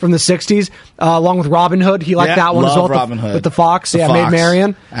 Yeah. too, from the 60s, along with Robin Hood. He liked that one as well. Love Robin Hood. With the fox. The Maid fox.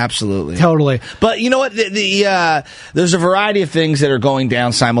 Marian. Absolutely. Totally. But you know what? There's a variety of things that are going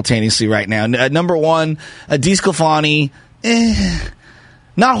down simultaneously right now. Number one, Di Sclafani,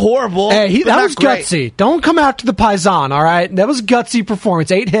 not horrible. Hey, but that not was great. gutsy. Don't come after the Paisan, all right? That was gutsy performance.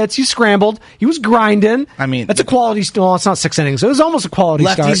 8 hits. He scrambled. He was grinding. I mean, that's a quality. Well, it's not 6 innings. It was almost a quality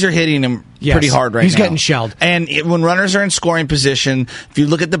start. Lefties are hitting him Yes. pretty hard right He's now. getting shelled. And when runners are in scoring position, if you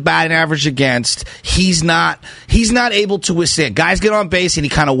look at the batting average against, he's not able to withstand. Guys get on base and he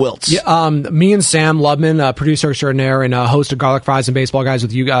kind of wilts. Yeah, me and Sam Lubman, producer extraordinaire and host of Garlic Fries and Baseball Guys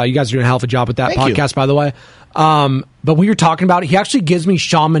with you. You guys are doing a hell of a job with that Thank podcast, you. by the way. But we were talking about it. He actually gives me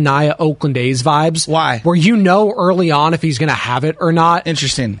Sean Manaea Oakland A's vibes. Why? Where you know early on if he's going to have it or not.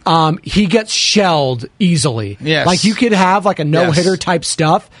 Interesting. He gets shelled easily. Yes. Like you could have like a no-hitter Yes. type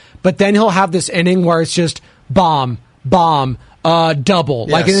stuff, but then he'll have this inning where it's just bomb, double.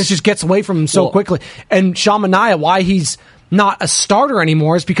 Like, Yes. and it just gets away from him so Well- quickly. And Sean Manaea, why he's not a starter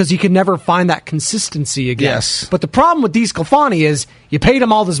anymore is because he could never find that consistency again. Yes. But the problem with Di Sclafani is you paid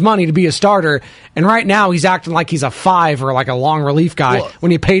him all this money to be a starter, and right now he's acting like he's a 5 or like a long relief guy Well,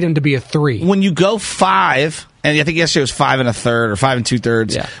 when you paid him to be a 3. When you go 5, and I think yesterday was 5 1/3 or 5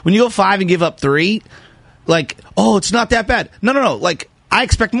 2/3. Yeah. When you go 5 and give up 3, like, oh, it's not that bad. No. Like, I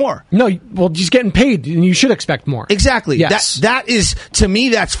expect more. No, well, he's getting paid, and you should expect more. Exactly. Yes. That is, to me,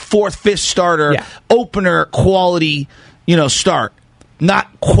 that's 4th, 5th starter, Yeah. opener, quality, start. Not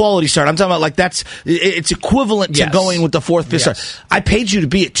quality start. I'm talking about like it's equivalent to Yes. going with the 4th, 5th Yes. start. I paid you to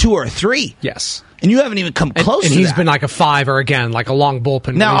be at 2 or 3. Yes. And you haven't even come close and to he's that. been like a 5 or again, like a long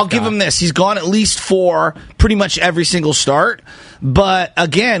bullpen. Now, relief I'll give guy. him this. He's gone at least 4 pretty much every single start. But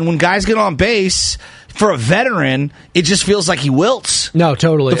again, when guys get on base, for a veteran, it just feels like he wilts. No,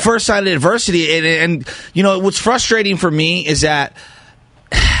 totally. The first sign of adversity. And what's frustrating for me is that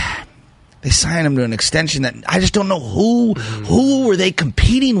they signed him to an extension that I just don't know who were they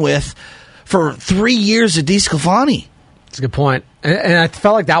competing with for 3 years of Di Sclafani. That's a good point. And I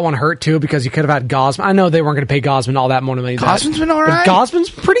felt like that one hurt, too, because you could have had Gosman. I know they weren't going to pay Gosman all that money. Gosman's been all right. But Gosman's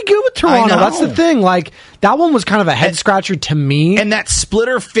pretty good with Toronto. I know. That's the thing. Like, that one was kind of a head-scratcher to me. And that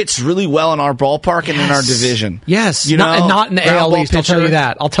splitter fits really well in our ballpark and in our division. Yes. You know, and not in the ground AL ball East, I'll tell pitcher. you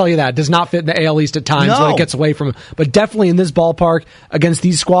that. I'll tell you that. Does not fit in the AL East at times No. when it gets away from him. But definitely in this ballpark against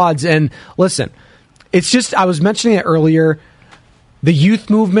these squads. And listen, it's just, I was mentioning it earlier, the youth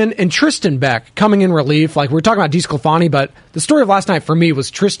movement and Tristan Beck coming in relief. Like, we were talking about Di Sclafani, but the story of last night for me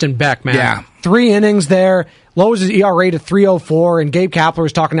was Tristan Beck, man. Yeah. 3 innings there, lowers his ERA to 3.04, and Gabe Kapler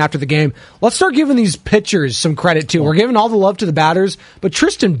was talking after the game. Let's start giving these pitchers some credit, too. We're giving all the love to the batters, but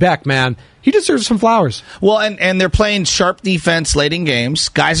Tristan Beck, man, he deserves some flowers. Well, and they're playing sharp defense late in games.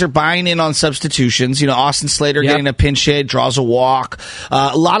 Guys are buying in on substitutions. Austin Slater getting a pinch hit, draws a walk,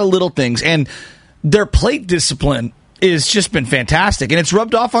 a lot of little things. And their plate discipline is just been fantastic, and it's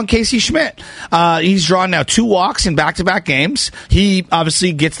rubbed off on Casey Schmidt. He's drawn now 2 walks in back-to-back games. He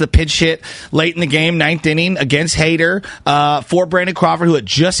obviously gets the pinch hit late in the game, 9th inning against Hader for Brandon Crawford, who had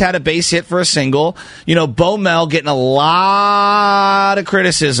just had a base hit for a single. Bo Mel getting a lot of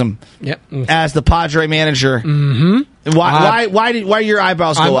criticism as the Padre manager. Mm-hmm. Why did your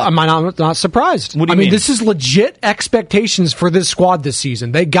eyebrows go up? I'm not surprised. What do you mean? This is legit expectations for this squad this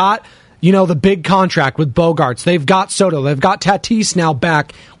season. They got the big contract with Bogarts. They've got Soto. They've got Tatis now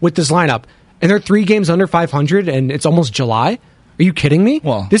back with this lineup. And they're 3 games under 500, and it's almost July? Are you kidding me?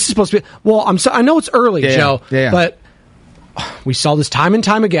 Well, this is supposed to be... Well, I know it's early, Joe, but we saw this time and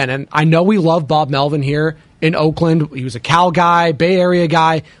time again, and I know we love Bob Melvin here in Oakland. He was a Cal guy, Bay Area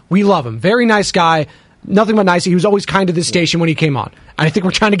guy. We love him. Very nice guy. Nothing but nice. He was always kind to this station when he came on. And I think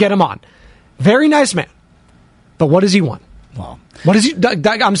we're trying to get him on. Very nice man. But what does he want? Well, what is he?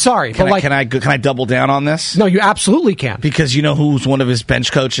 I'm sorry, can but can I double down on this? No, you absolutely can. Because you know who's one of his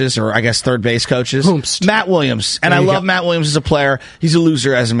bench coaches, or I guess third base coaches? Whomst. Matt Williams. And I love Matt Williams as a player. He's a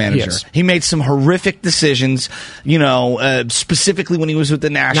loser as a manager. He made some horrific decisions, specifically when he was with the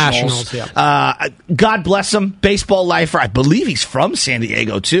Nationals. God bless him. Baseball lifer. I believe he's from San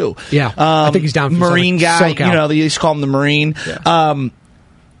Diego, too. Yeah. I think he's down from Marine guy. SoCal. They used to call him the Marine. Yeah.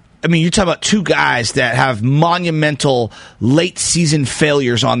 I mean, you're talking about two guys that have monumental late season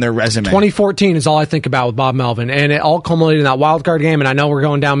failures on their resume. 2014 is all I think about with Bob Melvin, and it all culminated in that wild card game. And I know we're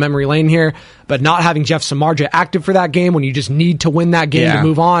going down memory lane here, but not having Jeff Samardzija active for that game when you just need to win that game to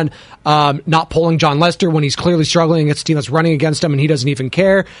move on, not pulling John Lester when he's clearly struggling against a team that's running against him and he doesn't even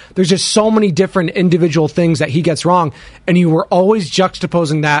care. There's just so many different individual things that he gets wrong, and you were always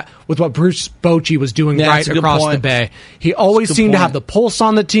juxtaposing that with what Bruce Bochy was doing right across the Bay. He always seemed to have the pulse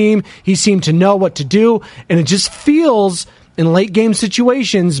on the team. He seemed to know what to do, and it just feels in late game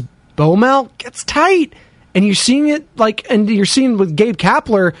situations, Bo Mel gets tight, and you're seeing it and you're seeing with Gabe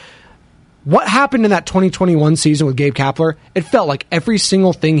Kapler. What happened in that 2021 season with Gabe Kapler? It felt like every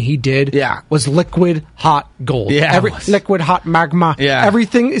single thing he did was liquid hot gold. Liquid hot magma.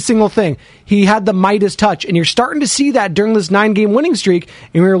 Everything, single thing. He had the Midas touch, and you're starting to see that during this 9-game winning streak,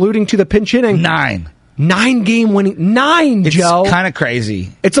 and we were alluding to the pinch hitting. 9-game winning. 9, Joe. It's kind of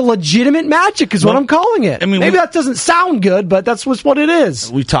crazy. It's a legitimate magic is what I'm calling it. I mean, maybe that doesn't sound good, but that's what it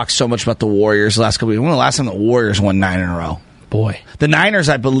is. We've talked so much about the Warriors the last couple of weeks. When was the last time the Warriors won 9 in a row? Boy. The Niners,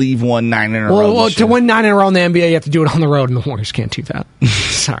 I believe, won 9 in a row. Well, to win 9 in a row in the NBA, you have to do it on the road, and the Warriors can't do that.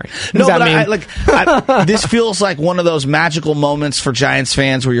 Sorry. No, but this feels like one of those magical moments for Giants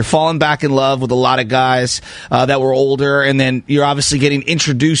fans where you're falling back in love with a lot of guys that were older, and then you're obviously getting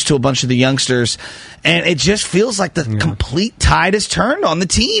introduced to a bunch of the youngsters. And it just feels like the complete tide has turned on the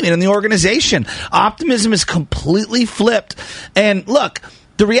team and in the organization. Optimism is completely flipped. And look,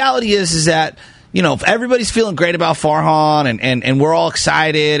 the reality is that, you know, if everybody's feeling great about Farhan and we're all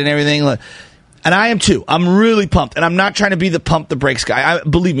excited and everything, and I am too. I'm really pumped. And I'm not trying to be the pump the brakes guy.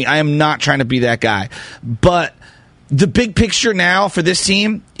 Believe me, I am not trying to be that guy. But the big picture now for this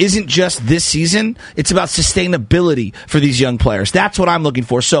team isn't just this season. It's about sustainability for these young players. That's what I'm looking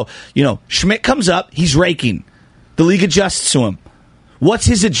for. So, you know, Schmidt comes up. He's raking. The league adjusts to him. What's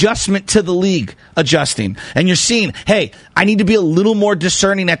his adjustment to the league adjusting? And you're seeing, hey, I need to be a little more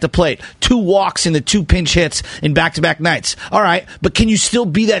discerning at the plate. 2 walks in the 2 pinch hits in back-to-back nights. All right, but can you still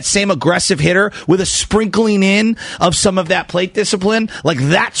be that same aggressive hitter with a sprinkling in of some of that plate discipline? Like,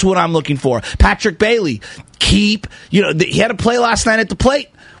 that's what I'm looking for. Patrick Bailey, he had a play last night at the plate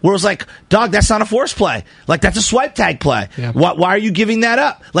where it was like, dog, that's not a force play. Like, that's a swipe tag play. Yeah. Why are you giving that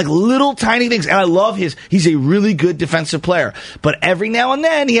up? Like, little tiny things. And I love he's a really good defensive player. But every now and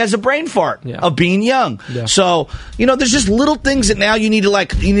then he has a brain fart of being young. Yeah. So, you know, there's just little things that now you need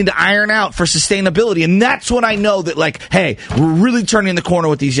to iron out for sustainability. And that's when I know that, like, hey, we're really turning the corner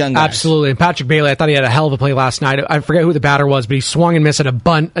with these young guys. Absolutely. And Patrick Bailey, I thought he had a hell of a play last night. I forget who the batter was, but he swung and missed at a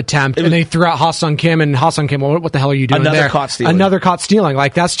bunt attempt. And they threw out Ha-Sung Kim, and Ha-Sung Kim, well, what the hell are you doing there? Another caught stealing.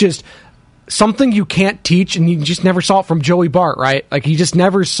 Like, that's just something you can't teach, and you just never saw it from Joey Bart, right? Like, you just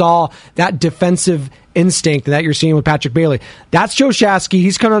never saw that defensive instinct that you're seeing with Patrick Bailey. That's Joe Shasky.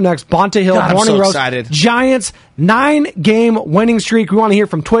 He's coming up next. Bonta Hill, Morning Roast. Excited. Giants, 9-game winning streak. We want to hear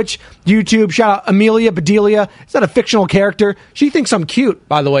from Twitch, YouTube. Shout out Amelia Bedelia. Is that a fictional character? She thinks I'm cute,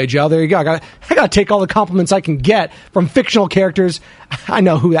 by the way, Joe. There you go. I got to take all the compliments I can get from fictional characters. I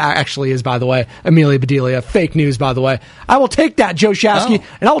know who that actually is, by the way. Amelia Bedelia. Fake news, by the way. I will take that, Joe Shasky,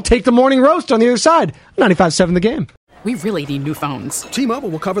 and I will take the Morning Roast on the other side. 95.7 The Game. We really need new phones. T-Mobile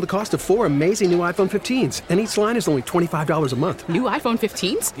will cover the cost of 4 amazing new iPhone 15s, and each line is only $25 a month. New iPhone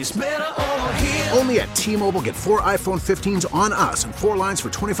 15s? It's better over here. Only at T-Mobile, get 4 iPhone 15s on us and 4 lines for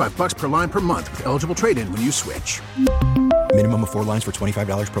 $25 per line per month with eligible trade-in when you switch. Minimum of 4 lines for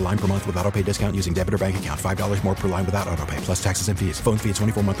 $25 per line per month with autopay discount using debit or bank account. $5 more per line without autopay, plus taxes and fees. Phone fee at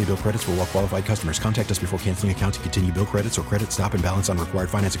 24 monthly bill credits for well-qualified customers. Contact us before canceling account to continue bill credits or credit stop and balance on required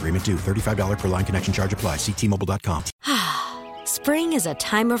finance agreement due. $35 per line connection charge applies. See T-Mobile.com. Spring is a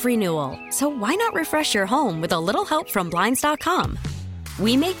time of renewal, so why not refresh your home with a little help from Blinds.com?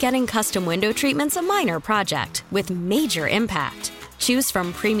 We make getting custom window treatments a minor project with major impact. Choose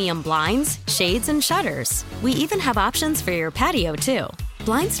from premium blinds, shades, and shutters. We even have options for your patio, too.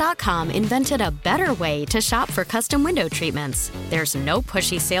 Blinds.com invented a better way to shop for custom window treatments. There's no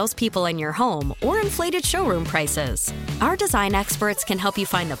pushy salespeople in your home or inflated showroom prices. Our design experts can help you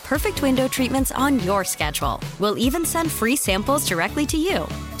find the perfect window treatments on your schedule. We'll even send free samples directly to you.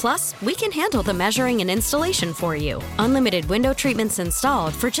 Plus, we can handle the measuring and installation for you. Unlimited window treatments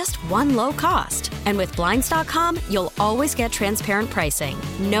installed for just one low cost. And with Blinds.com, you'll always get transparent pricing.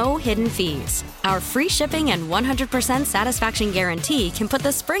 No hidden fees. Our free shipping and 100% satisfaction guarantee can put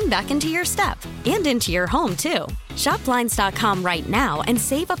the spring back into your step and into your home, too. Shop Blinds.com right now and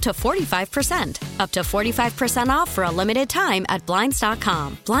save up to 45%. Up to 45% off for a limited time at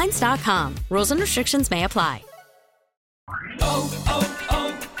Blinds.com. Blinds.com. Rules and restrictions may apply.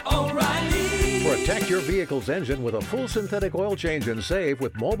 O'Reilly. Protect your vehicle's engine with a full synthetic oil change and save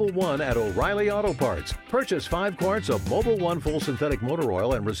with Mobile One at O'Reilly Auto Parts. Purchase 5 quarts of Mobile One full synthetic motor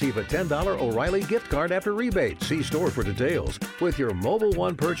oil and receive a $10 O'Reilly gift card after rebate. See store for details. With your Mobile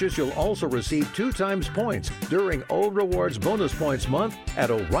One purchase, you'll also receive 2 times points during O Rewards Bonus Points Month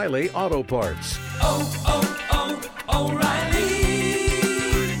at O'Reilly Auto Parts. O'Reilly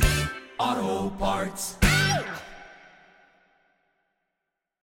Auto Parts.